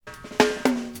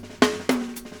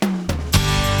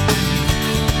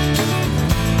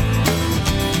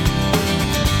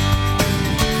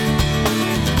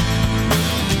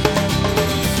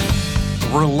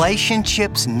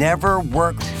Relationships never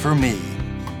worked for me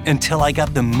until I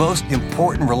got the most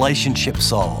important relationship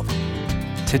solved.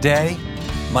 Today,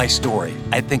 my story,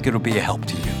 I think it'll be a help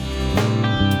to you.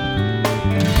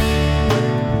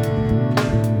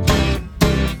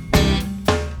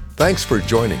 Thanks for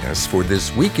joining us for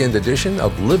this weekend edition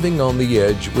of Living on the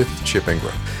Edge with Chip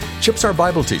Ingram. Chip's our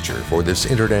Bible teacher for this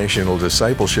international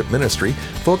discipleship ministry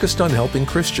focused on helping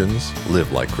Christians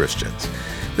live like Christians.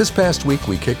 This past week,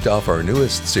 we kicked off our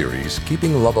newest series,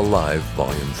 Keeping Love Alive,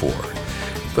 Volume 4.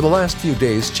 For the last few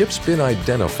days, Chip's been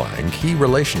identifying key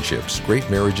relationships great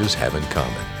marriages have in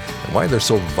common and why they're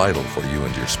so vital for you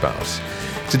and your spouse.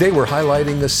 Today, we're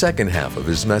highlighting the second half of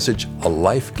his message, A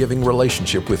Life-Giving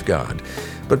Relationship with God.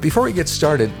 But before we get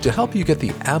started, to help you get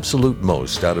the absolute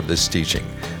most out of this teaching,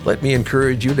 let me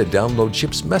encourage you to download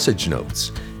Chip's message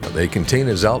notes. Now, they contain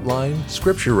his outline,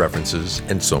 scripture references,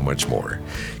 and so much more.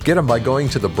 Get them by going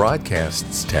to the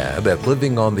Broadcasts tab at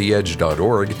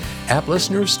livingontheedge.org. App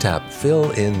listeners tap Fill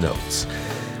in Notes.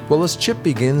 Well, as Chip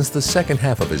begins the second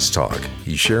half of his talk,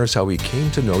 he shares how he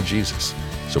came to know Jesus.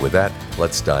 So with that,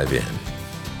 let's dive in.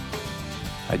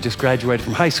 I just graduated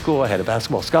from high school. I had a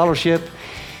basketball scholarship.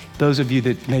 Those of you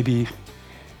that maybe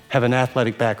have an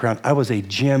athletic background, I was a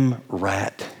gym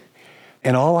rat.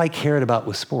 And all I cared about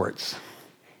was sports.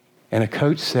 And a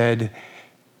coach said,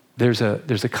 there's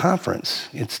a conference.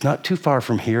 It's not too far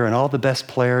from here, and all the best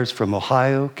players from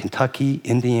Ohio, Kentucky,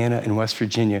 Indiana, and West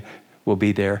Virginia will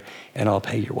be there, and I'll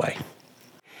pay your way.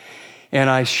 And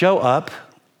I show up,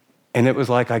 and it was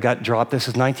like I got dropped. This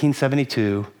is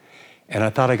 1972, and I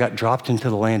thought I got dropped into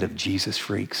the land of Jesus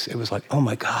freaks. It was like, oh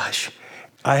my gosh.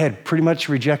 I had pretty much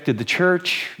rejected the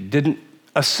church,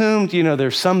 assumed,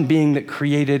 there's some being that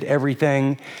created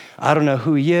everything. I don't know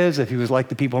who he is. If he was like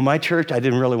the people in my church, I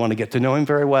didn't really want to get to know him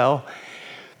very well.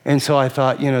 And so I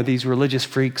thought, these religious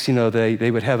freaks,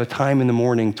 they would have a time in the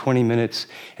morning, 20 minutes,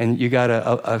 and you got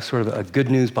a sort of a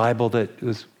good news Bible that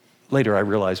was, later I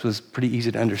realized, was pretty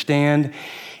easy to understand.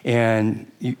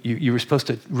 And you were supposed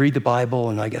to read the Bible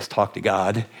and I guess talk to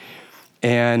God.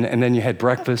 And then you had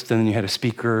breakfast, and then you had a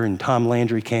speaker, and Tom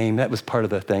Landry came. That was part of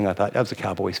the thing. I thought, I was a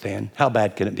Cowboys fan. How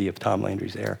bad can it be if Tom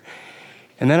Landry's there?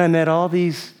 And then I met all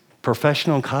these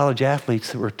professional and college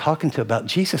athletes that were talking about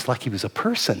Jesus like he was a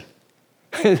person.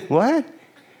 What?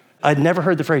 I'd never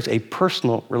heard the phrase, a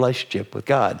personal relationship with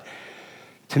God.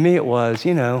 To me, it was,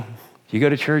 you go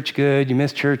to church, good. You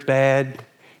miss church, bad.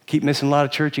 Keep missing a lot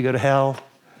of church, you go to hell.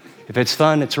 If it's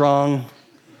fun, it's wrong.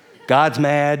 God's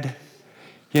mad.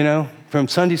 From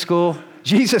Sunday school,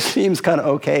 Jesus seems kind of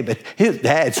okay, but his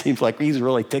dad seems like he's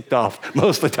really ticked off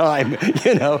most of the time,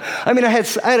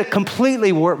 I had a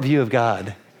completely warped view of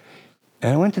God.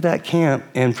 And I went to that camp,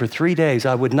 and for 3 days,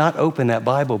 I would not open that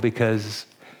Bible because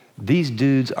these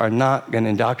dudes are not going to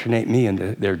indoctrinate me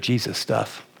into their Jesus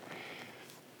stuff.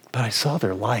 But I saw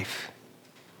their life.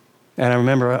 And I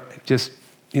remember just,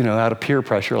 out of peer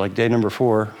pressure, like day number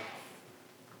 4,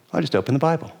 I just opened the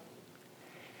Bible.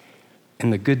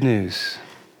 And the good news,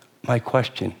 my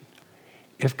question,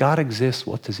 if God exists,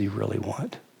 what does he really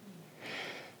want?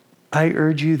 I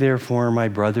urge you, therefore, my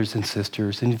brothers and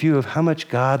sisters, in view of how much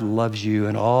God loves you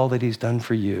and all that he's done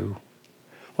for you,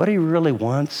 what he really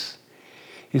wants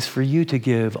is for you to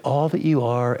give all that you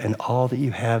are and all that you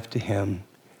have to him,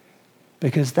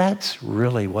 because that's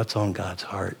really what's on God's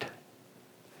heart.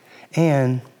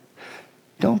 And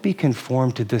don't be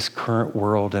conformed to this current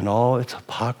world and all its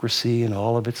hypocrisy and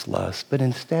all of its lust, but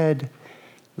instead,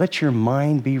 let your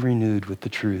mind be renewed with the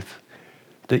truth,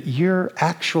 that your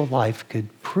actual life could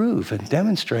prove and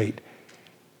demonstrate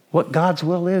what God's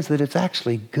will is, that it's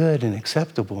actually good and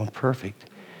acceptable and perfect.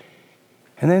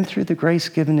 And then through the grace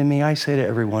given to me, I say to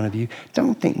every one of you,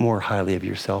 don't think more highly of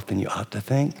yourself than you ought to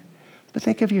think, but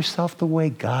think of yourself the way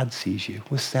God sees you,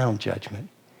 with sound judgment.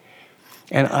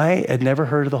 And I had never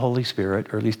heard of the Holy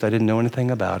Spirit, or at least I didn't know anything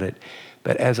about it.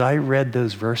 But as I read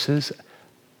those verses,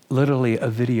 literally a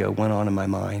video went on in my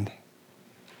mind.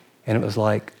 And it was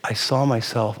like I saw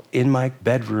myself in my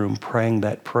bedroom praying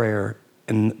that prayer,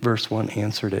 and verse 1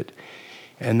 answered it.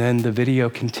 And then the video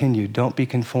continued, don't be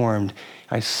conformed.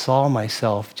 I saw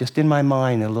myself just in my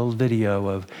mind, a little video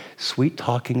of sweet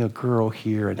talking a girl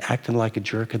here and acting like a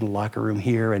jerk in the locker room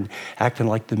here and acting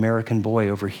like the American boy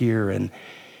over here.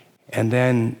 And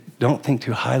then, don't think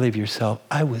too highly of yourself.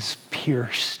 I was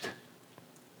pierced.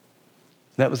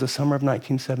 That was the summer of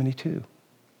 1972.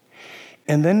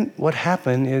 And then what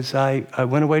happened is I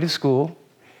went away to school,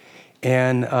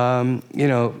 and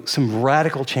some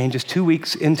radical changes. 2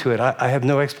 weeks into it, I have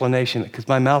no explanation, because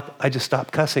my mouth, I just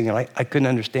stopped cussing, and I couldn't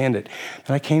understand it.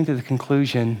 And I came to the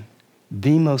conclusion,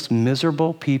 the most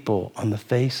miserable people on the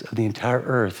face of the entire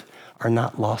earth are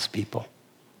not lost people.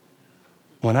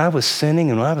 When I was sinning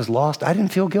and when I was lost, I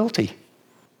didn't feel guilty.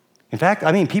 In fact,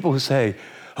 people who say,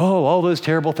 oh, all those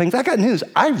terrible things. I got news.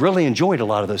 I really enjoyed a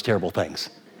lot of those terrible things.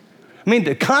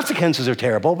 The consequences are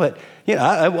terrible, but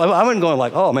I wasn't going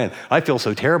like, oh man, I feel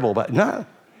so terrible. But no.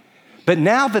 But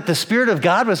now that the Spirit of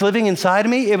God was living inside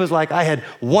of me, it was like I had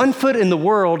one foot in the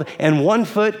world and one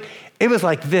foot, it was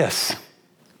like this.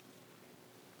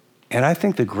 And I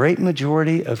think the great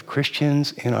majority of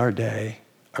Christians in our day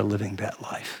are living that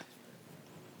life.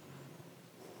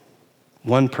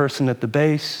 One person at the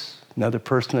base, another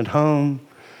person at home,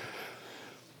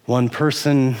 one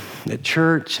person at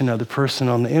church, another person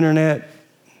on the internet,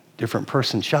 different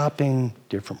person shopping,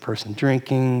 different person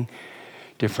drinking,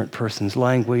 different person's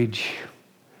language,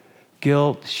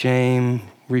 guilt, shame,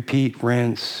 repeat,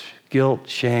 rinse, guilt,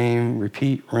 shame,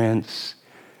 repeat, rinse,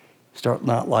 start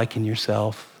not liking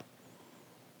yourself.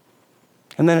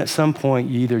 And then at some point,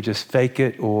 you either just fake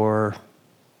it or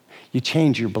you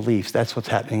change your beliefs. That's what's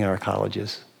happening in our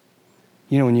colleges.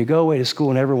 When you go away to school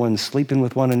and everyone's sleeping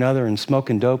with one another and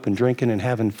smoking dope and drinking and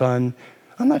having fun,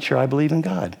 I'm not sure I believe in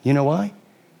God. You know why? It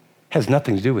has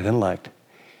nothing to do with intellect.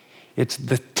 It's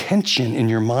the tension in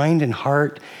your mind and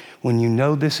heart when you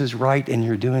know this is right and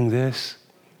you're doing this.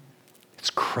 It's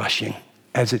crushing,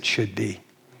 as it should be,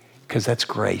 because that's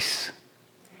grace.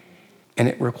 And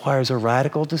it requires a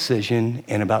radical decision.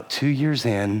 And about 2 years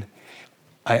in,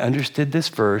 I understood this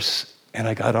verse and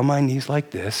I got on my knees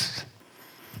like this.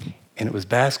 And it was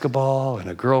basketball and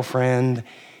a girlfriend.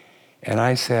 And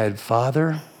I said,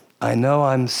 Father, I know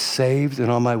I'm saved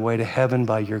and on my way to heaven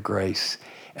by your grace.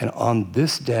 And on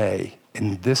this day,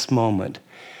 in this moment,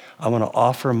 I want to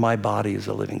offer my body as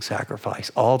a living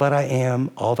sacrifice. All that I am,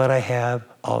 all that I have,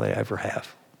 all that I ever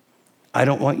have. I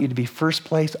don't want you to be first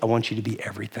place. I want you to be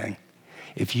everything.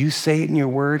 If you say it in your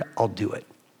word, I'll do it.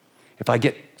 If I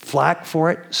get flack for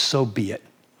it, so be it.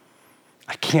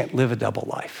 I can't live a double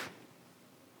life.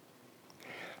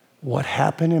 What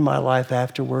happened in my life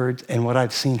afterwards and what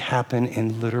I've seen happen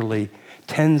in literally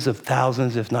tens of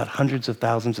thousands, if not hundreds of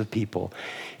thousands of people,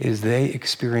 is they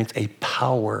experience a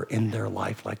power in their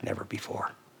life like never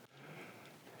before.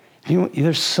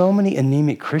 There's so many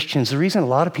anemic Christians. The reason a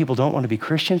lot of people don't want to be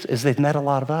Christians is they've met a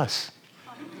lot of us.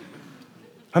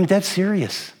 I'm dead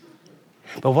serious.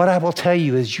 But what I will tell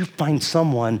you is you find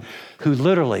someone who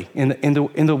literally, in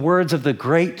the words of the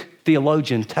great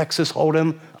theologian Texas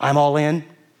Hold'em, I'm all in.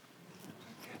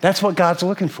 That's what God's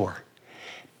looking for.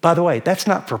 By the way, that's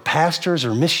not for pastors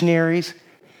or missionaries.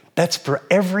 That's for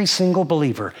every single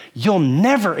believer. You'll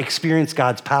never experience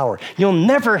God's power. You'll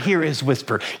never hear his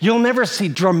whisper. You'll never see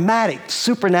dramatic,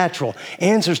 supernatural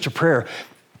answers to prayer.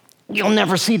 You'll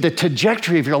never see the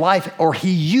trajectory of your life or he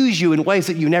use you in ways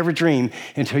that you never dreamed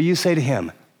until you say to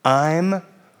him, I'm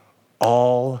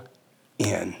all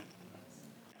in.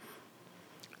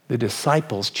 The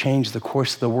disciples changed the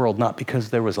course of the world, not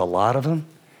because there was a lot of them,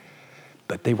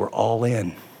 but they were all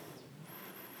in.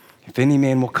 If any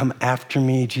man will come after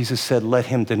me, Jesus said, let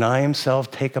him deny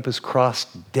himself, take up his cross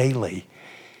daily,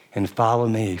 and follow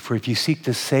me. For if you seek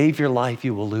to save your life,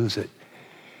 you will lose it.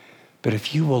 But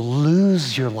if you will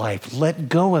lose your life, let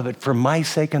go of it for my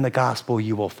sake and the gospel,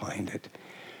 you will find it.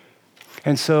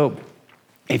 And so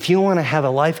if you want to have a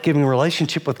life-giving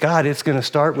relationship with God, it's going to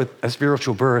start with a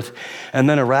spiritual birth and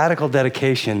then a radical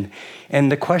dedication.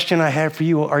 And the question I have for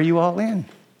you, are you all in?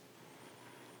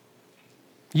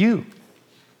 You.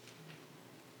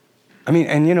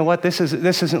 And you know what? This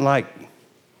isn't like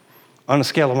on a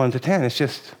scale of 1 to 10. It's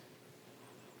just,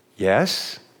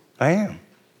 yes, I am.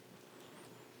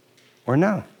 Or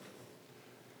no.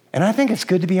 And I think it's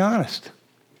good to be honest.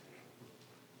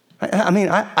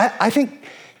 I think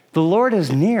the Lord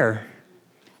is near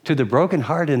to the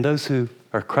brokenhearted and those who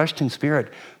are crushed in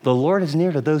spirit. The Lord is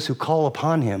near to those who call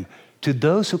upon him, to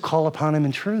those who call upon him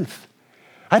in truth.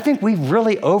 I think we've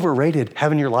really overrated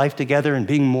having your life together and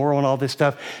being moral and all this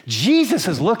stuff. Jesus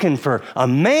is looking for a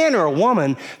man or a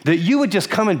woman that you would just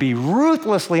come and be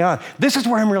ruthlessly on. This is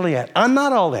where I'm really at. I'm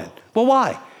not all in. Well,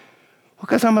 why?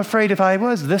 Because I'm afraid if I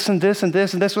was, this and this and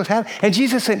this and this would happen. And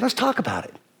Jesus said, let's talk about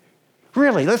it.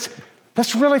 Really, let's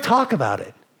really talk about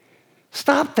it.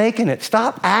 Stop faking it.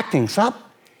 Stop acting.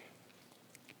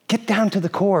 Get down to the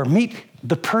core. Meet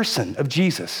the person of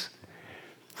Jesus.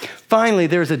 Finally,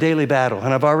 there's a daily battle,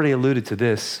 and I've already alluded to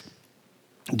this.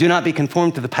 Do not be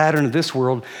conformed to the pattern of this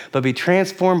world, but be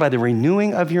transformed by the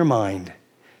renewing of your mind.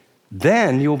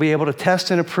 Then you will be able to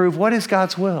test and approve what is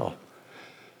God's will,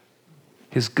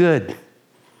 his good,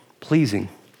 pleasing,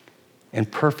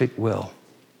 and perfect will.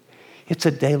 It's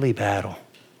a daily battle,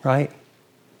 right?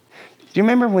 Do you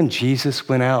remember when Jesus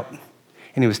went out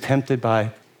and he was tempted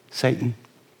by Satan.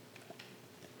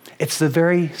 It's the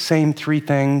very same three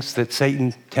things that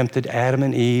Satan tempted Adam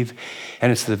and Eve,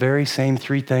 and it's the very same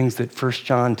three things that 1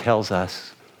 John tells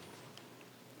us.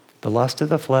 The lust of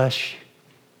the flesh,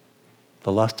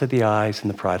 the lust of the eyes, and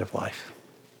the pride of life.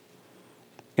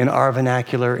 In our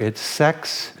vernacular, it's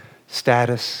sex,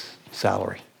 status,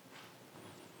 salary.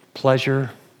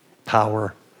 Pleasure,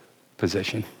 power,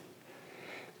 position.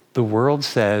 The world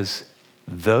says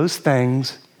those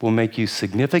things will make you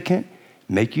significant,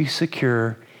 make you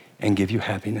secure, and give you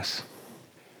happiness.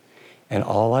 And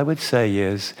all I would say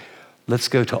is, let's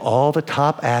go to all the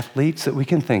top athletes that we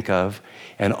can think of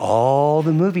and all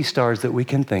the movie stars that we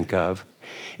can think of.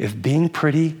 If being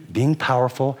pretty, being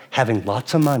powerful, having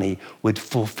lots of money would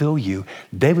fulfill you,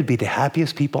 they would be the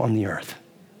happiest people on the earth.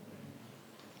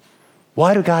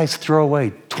 Why do guys throw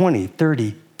away $20,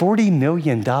 $30, $40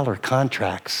 million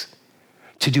contracts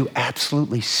to do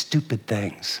absolutely stupid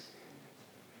things?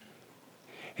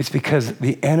 It's because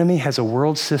the enemy has a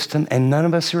world system and none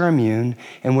of us are immune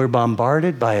and we're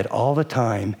bombarded by it all the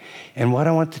time. And what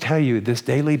I want to tell you, this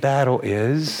daily battle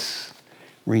is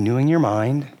renewing your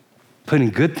mind, putting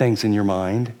good things in your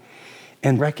mind,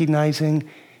 and recognizing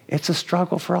it's a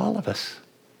struggle for all of us.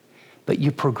 But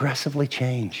you progressively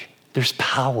change. There's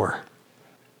power.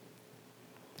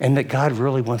 And that God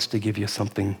really wants to give you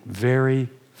something very,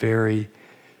 very,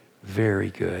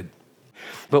 very good.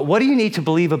 But what do you need to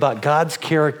believe about God's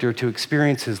character to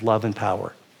experience his love and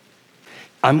power?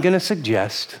 I'm going to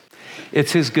suggest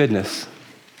it's his goodness.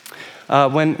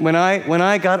 When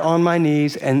I got on my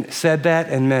knees and said that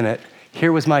and meant it,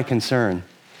 here was my concern.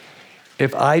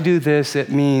 If I do this, it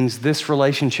means this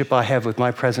relationship I have with my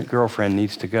present girlfriend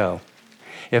needs to go.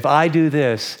 If I do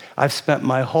this, I've spent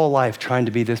my whole life trying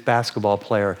to be this basketball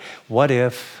player. What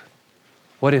if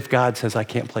God says I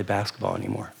can't play basketball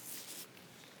anymore?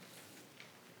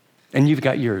 And you've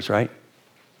got yours, right?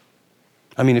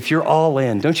 I mean, if you're all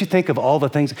in, don't you think of all the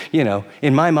things,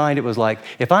 in my mind it was like,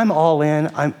 if I'm all in,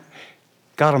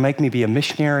 God will make me be a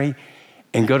missionary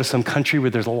and go to some country where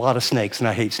there's a lot of snakes and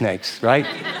I hate snakes, right?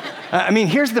 I mean,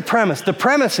 here's the premise. The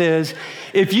premise is,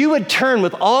 if you would turn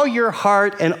with all your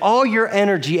heart and all your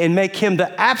energy and make him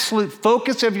the absolute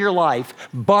focus of your life,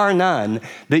 bar none,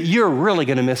 that you're really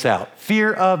gonna miss out.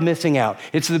 Fear of missing out.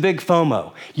 It's the big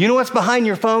FOMO. You know what's behind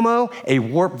your FOMO? A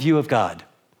warped view of God.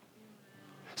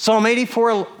 Psalm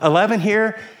 84:11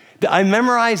 here, I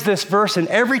memorized this verse and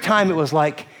every time it was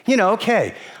like,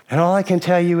 okay. And all I can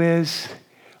tell you is,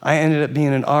 I ended up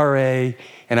being an RA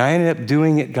and I ended up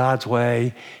doing it God's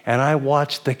way. And I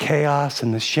watched the chaos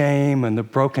and the shame and the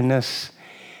brokenness.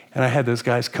 And I had those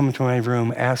guys come to my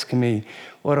room asking me,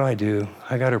 what do I do?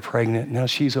 I got her pregnant. Now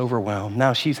she's overwhelmed.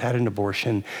 Now she's had an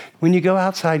abortion. When you go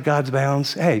outside God's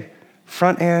bounds, hey,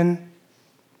 front end,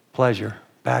 pleasure,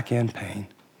 back end, pain.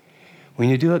 When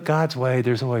you do it God's way,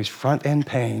 there's always front end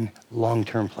pain,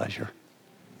 long-term pleasure.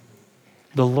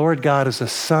 The Lord God is a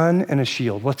sun and a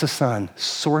shield. What's a sun?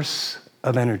 Source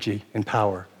of energy and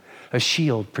power. A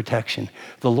shield, protection.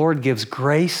 The Lord gives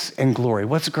grace and glory.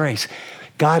 What's grace?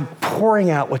 God pouring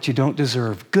out what you don't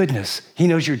deserve. Goodness. He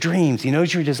knows your dreams. He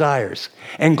knows your desires.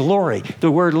 And glory.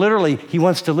 The word literally, he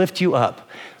wants to lift you up.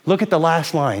 Look at the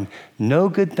last line. No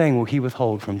good thing will he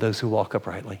withhold from those who walk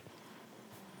uprightly.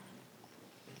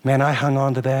 Man, I hung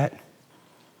on to that.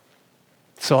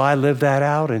 So I lived that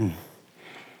out and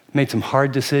made some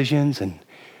hard decisions, and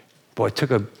boy, I took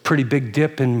a pretty big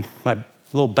dip in my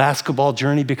little basketball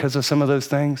journey because of some of those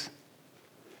things.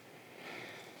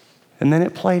 And then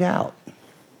it played out.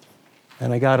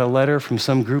 And I got a letter from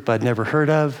some group I'd never heard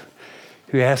of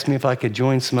who asked me if I could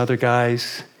join some other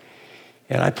guys.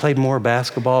 And I played more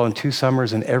basketball in 2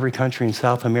 summers in every country in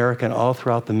South America and all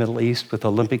throughout the Middle East with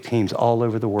Olympic teams all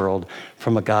over the world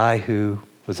from a guy who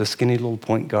was a skinny little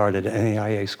point guard at an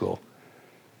NAIA school.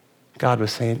 God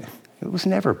was saying, it was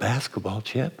never basketball,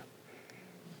 Chip.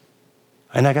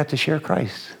 And I got to share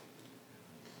Christ.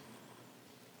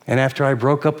 And after I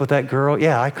broke up with that girl,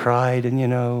 I cried and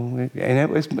it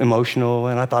was emotional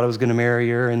and I thought I was gonna marry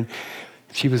her and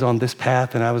she was on this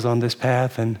path and I was on this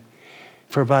path. And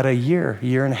for about a year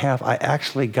and a half, I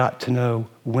actually got to know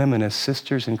women as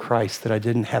sisters in Christ that I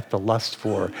didn't have to lust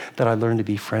for, that I learned to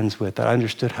be friends with, that I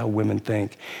understood how women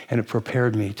think, and it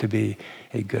prepared me to be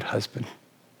a good husband.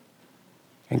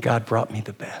 And God brought me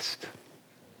the best.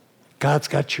 God's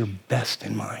got your best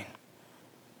in mind.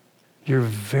 Your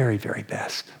very, very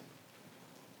best.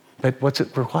 But what's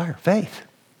it require? Faith.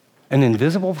 An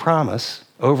invisible promise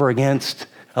over against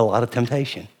a lot of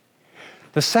temptation.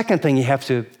 The second thing you have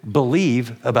to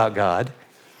believe about God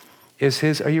is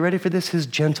are you ready for this? His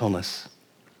gentleness.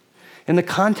 In the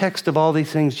context of all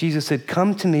these things, Jesus said,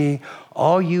 come to me,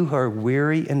 all you who are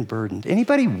weary and burdened.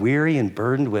 Anybody weary and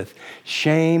burdened with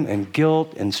shame and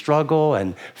guilt and struggle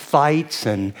and fights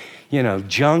and,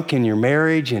 junk in your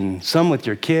marriage and some with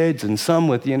your kids and some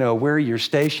with, where you're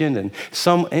stationed and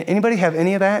anybody have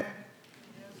any of that?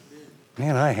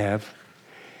 Man, I have.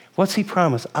 What's he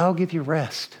promised? I'll give you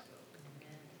rest.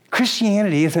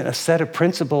 Christianity isn't a set of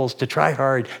principles to try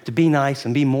hard, to be nice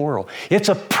and be moral. It's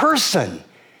a person.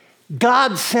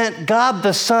 God sent God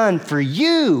the Son for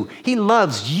you. He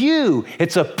loves you.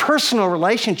 It's a personal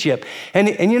relationship. And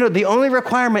the only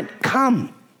requirement,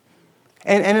 come.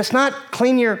 And it's not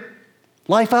clean your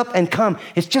life up and come.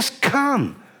 It's just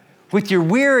come with your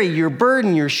weary, your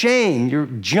burden, your shame, your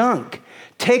junk.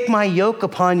 Take my yoke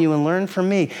upon you and learn from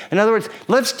me. In other words,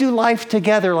 let's do life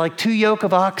together like two yoke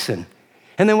of oxen.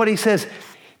 And then what he says,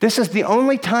 this is the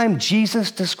only time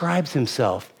Jesus describes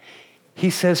himself. He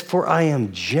says, for I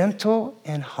am gentle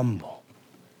and humble.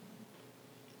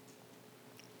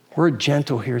 Word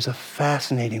gentle here is a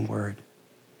fascinating word.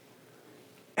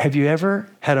 Have you ever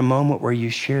had a moment where you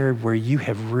shared where you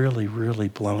have really, really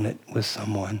blown it with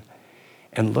someone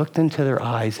and looked into their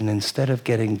eyes and instead of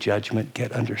getting judgment,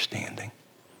 get understanding?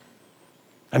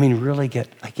 I mean, really I get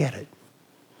it.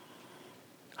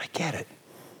 I get it.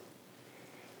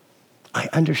 I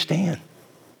understand.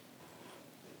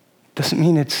 Doesn't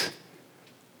mean it's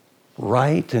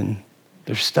right and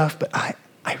there's stuff, but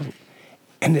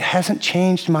and it hasn't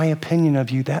changed my opinion of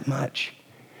you that much.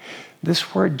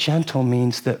 This word gentle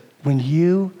means that when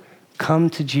you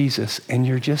come to Jesus and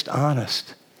you're just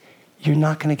honest, you're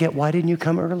not going to get, why didn't you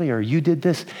come earlier? You did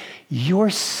this.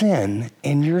 Your sin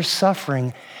and your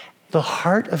suffering, the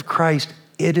heart of Christ,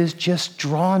 it is just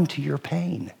drawn to your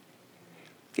pain.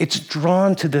 It's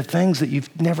drawn to the things that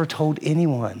you've never told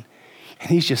anyone. And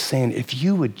he's just saying, if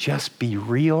you would just be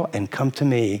real and come to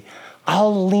me,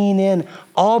 I'll lean in.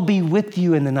 I'll be with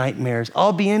you in the nightmares.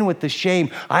 I'll be in with the shame.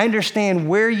 I understand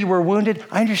where you were wounded.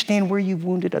 I understand where you've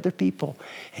wounded other people.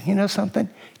 And you know something?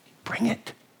 Bring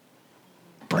it.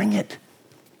 Bring it.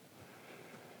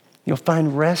 You'll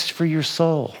find rest for your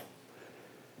soul.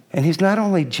 And he's not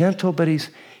only gentle, but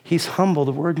he's humble.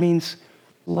 The word means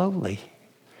lowly.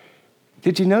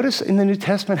 Did you notice in the New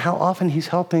Testament how often he's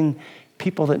helping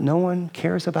people that no one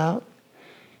cares about?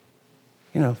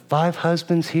 5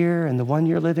 husbands here and the one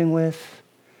you're living with,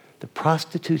 the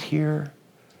prostitute here,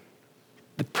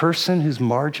 the person who's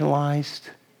marginalized.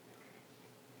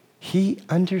 He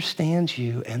understands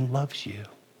you and loves you.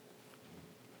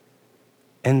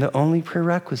 And the only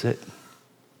prerequisite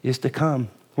is to come.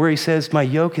 Where he says, my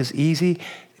yoke is easy,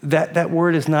 that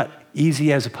word is not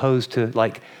easy as opposed to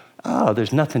like, oh,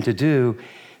 there's nothing to do.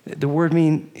 The word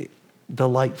means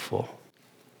delightful.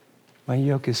 My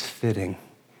yoke is fitting.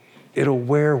 It'll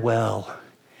wear well.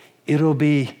 It'll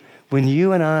be, when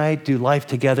you and I do life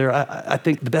together, I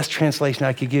think the best translation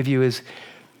I could give you is,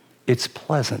 it's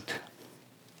pleasant.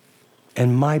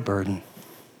 And my burden,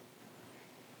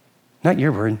 not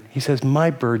your burden, he says,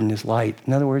 my burden is light.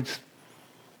 In other words,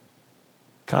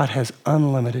 God has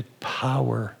unlimited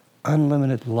power,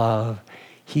 unlimited love.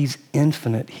 He's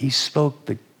infinite. He spoke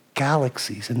the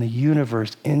galaxies and the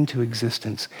universe into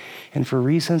existence. And for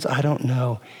reasons I don't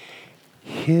know,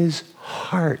 his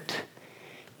heart,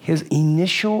 his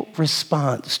initial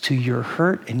response to your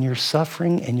hurt and your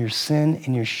suffering and your sin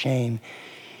and your shame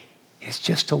is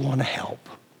just to want to help.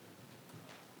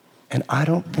 And I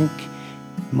don't think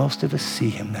most of us see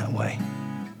him that way.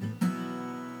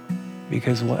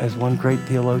 Because as one great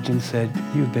theologian said,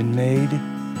 you've been made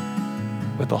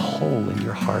with a hole in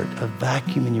your heart, a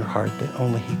vacuum in your heart that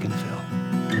only he can fill.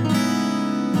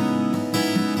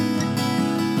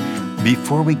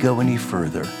 Before we go any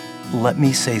further, let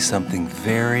me say something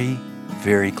very,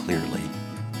 very clearly.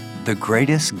 The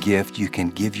greatest gift you can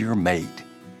give your mate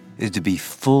is to be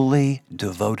fully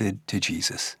devoted to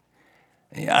Jesus.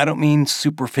 I don't mean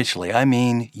superficially. I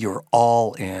mean you're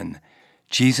all in.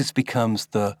 Jesus becomes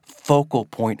the focal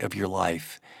point of your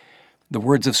life. The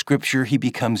words of Scripture, he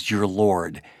becomes your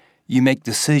Lord. You make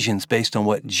decisions based on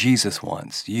what Jesus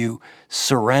wants. You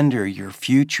surrender your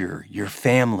future, your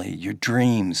family, your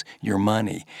dreams, your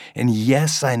money. And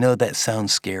yes, I know that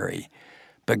sounds scary,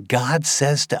 but God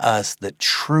says to us that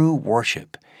true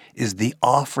worship is the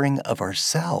offering of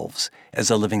ourselves as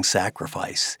a living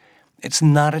sacrifice. It's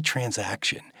not a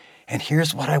transaction. And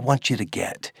here's what I want you to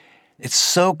get. It's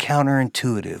so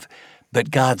counterintuitive,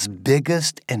 but God's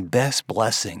biggest and best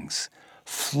blessings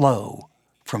flow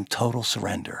from total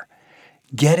surrender.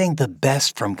 getting the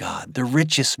best from God, the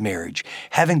richest marriage,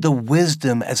 having the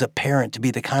wisdom as a parent to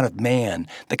be the kind of man,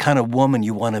 the kind of woman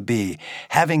you want to be,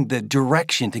 having the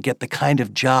direction to get the kind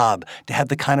of job, to have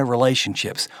the kind of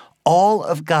relationships. All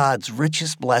of God's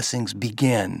richest blessings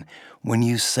begin when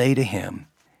you say to Him,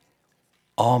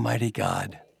 Almighty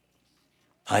God,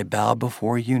 I bow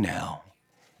before you now,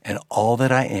 and all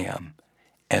that I am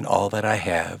and all that I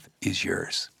have is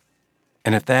yours.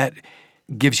 And if that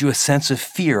gives you a sense of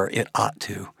fear, it ought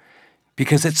to,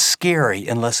 because it's scary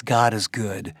unless God is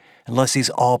good, unless He's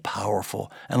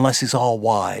all-powerful, unless He's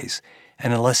all-wise,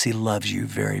 and unless He loves you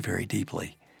very, very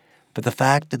deeply. But the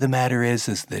fact of the matter is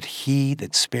that He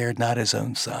that spared not His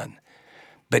own Son,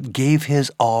 but gave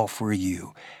His all for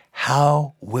you,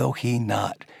 how will He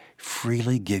not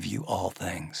freely give you all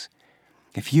things?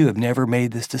 If you have never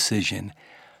made this decision,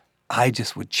 I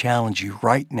just would challenge you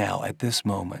right now at this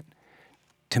moment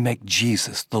to make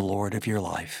Jesus the Lord of your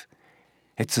life.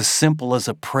 It's as simple as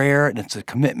a prayer, and it's a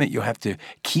commitment you'll have to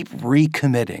keep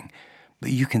recommitting.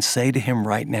 But you can say to Him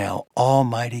right now,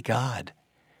 Almighty God,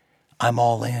 I'm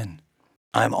all in.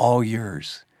 I'm all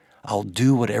yours. I'll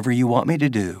do whatever you want me to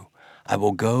do. I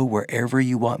will go wherever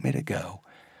you want me to go.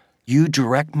 You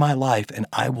direct my life, and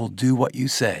I will do what you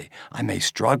say. I may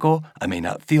struggle, I may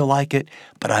not feel like it,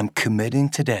 but I'm committing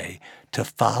today to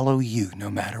follow you no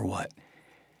matter what,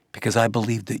 because I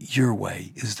believe that your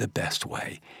way is the best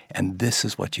way, and this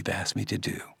is what you've asked me to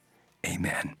do.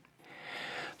 Amen.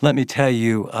 Let me tell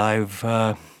you,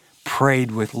 I've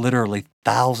prayed with literally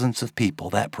thousands of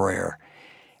people that prayer,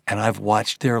 and I've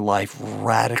watched their life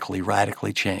radically,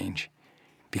 radically change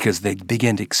because they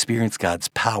begin to experience God's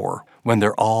power when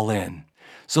they're all in.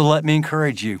 So let me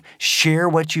encourage you, share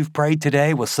what you've prayed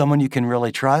today with someone you can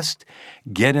really trust.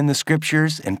 Get in the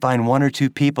Scriptures and find one or two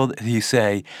people that you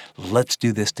say, let's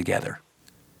do this together.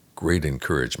 Great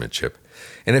encouragement, Chip.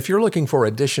 And if you're looking for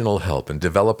additional help in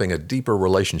developing a deeper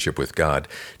relationship with God,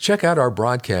 check out our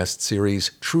broadcast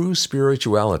series, True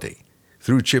Spirituality.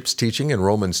 Through Chip's teaching in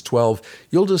Romans 12,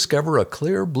 you'll discover a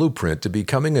clear blueprint to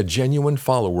becoming a genuine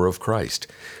follower of Christ.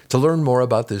 To learn more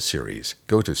about this series,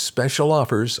 go to special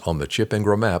offers on the Chip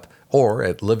Ingram app or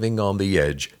at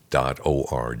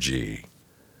livingontheedge.org.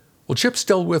 Well, Chip's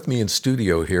still with me in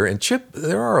studio here, and Chip,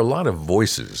 there are a lot of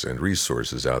voices and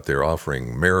resources out there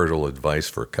offering marital advice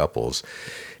for couples.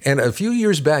 And a few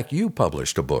years back, you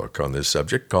published a book on this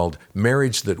subject called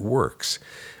Marriage That Works.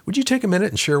 Would you take a minute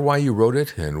and share why you wrote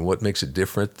it and what makes it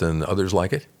different than others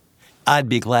like it? I'd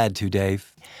be glad to,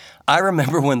 Dave. I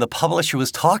remember when the publisher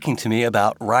was talking to me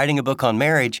about writing a book on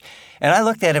marriage, and I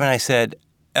looked at him and I said,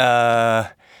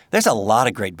 there's a lot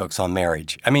of great books on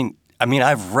marriage. I mean,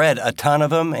 I've read a ton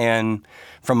of them, and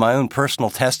from my own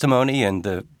personal testimony and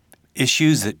the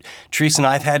issues that Teresa and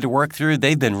I have had to work through,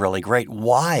 they've been really great.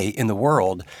 Why in the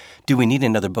world do we need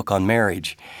another book on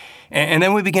marriage? And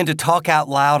then we begin to talk out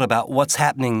loud about what's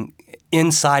happening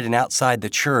inside and outside the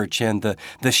church and the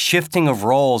shifting of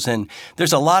roles. And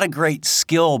there's a lot of great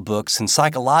skill books and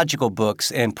psychological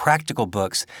books and practical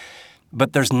books,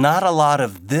 but there's not a lot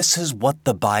of this is what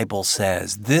the Bible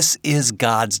says. This is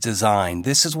God's design.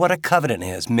 This is what a covenant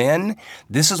is. Men,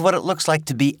 this is what it looks like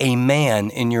to be a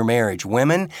man in your marriage.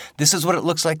 Women, this is what it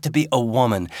looks like to be a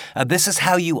woman. This is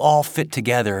how you all fit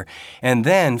together. And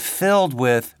then filled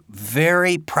with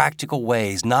very practical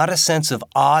ways, not a sense of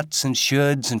oughts and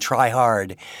shoulds and try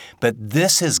hard, but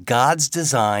this is God's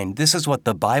design. This is what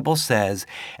the Bible says,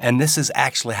 and this is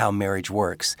actually how marriage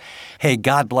works. Hey,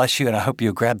 God bless you, and I hope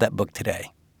you'll grab that book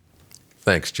today.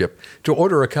 Thanks, Chip. To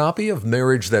order a copy of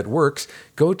Marriage That Works,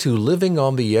 go to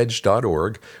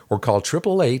livingontheedge.org or call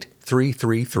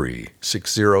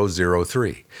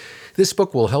 888-333-6003. This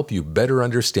book will help you better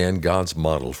understand God's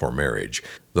model for marriage,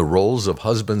 the roles of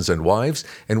husbands and wives,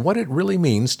 and what it really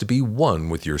means to be one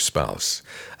with your spouse.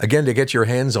 Again, to get your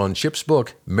hands on Chip's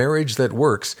book, Marriage That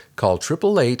Works, call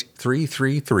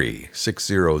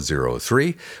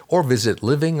 888-333-6003 or visit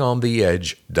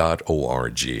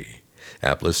livingontheedge.org.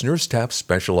 App listeners, tap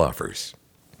special offers.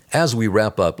 As we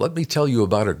wrap up, let me tell you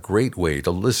about a great way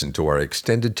to listen to our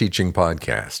extended teaching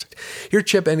podcast. Hear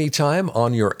Chip anytime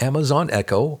on your Amazon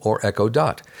Echo or Echo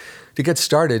Dot. To get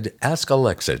started, ask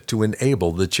Alexa to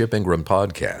enable the Chip Ingram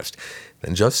podcast.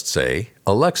 Then just say,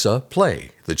 Alexa,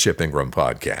 play the Chip Ingram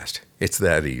podcast. It's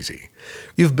that easy.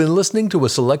 You've been listening to a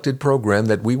selected program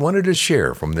that we wanted to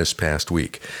share from this past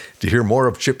week. To hear more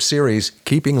of Chip's series,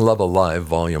 Keeping Love Alive,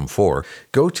 Volume 4,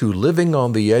 go to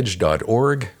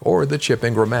livingontheedge.org or the Chip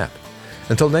Ingram app.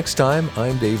 Until next time,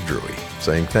 I'm Dave Drury,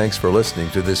 saying thanks for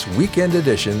listening to this weekend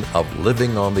edition of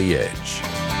Living on the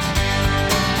Edge.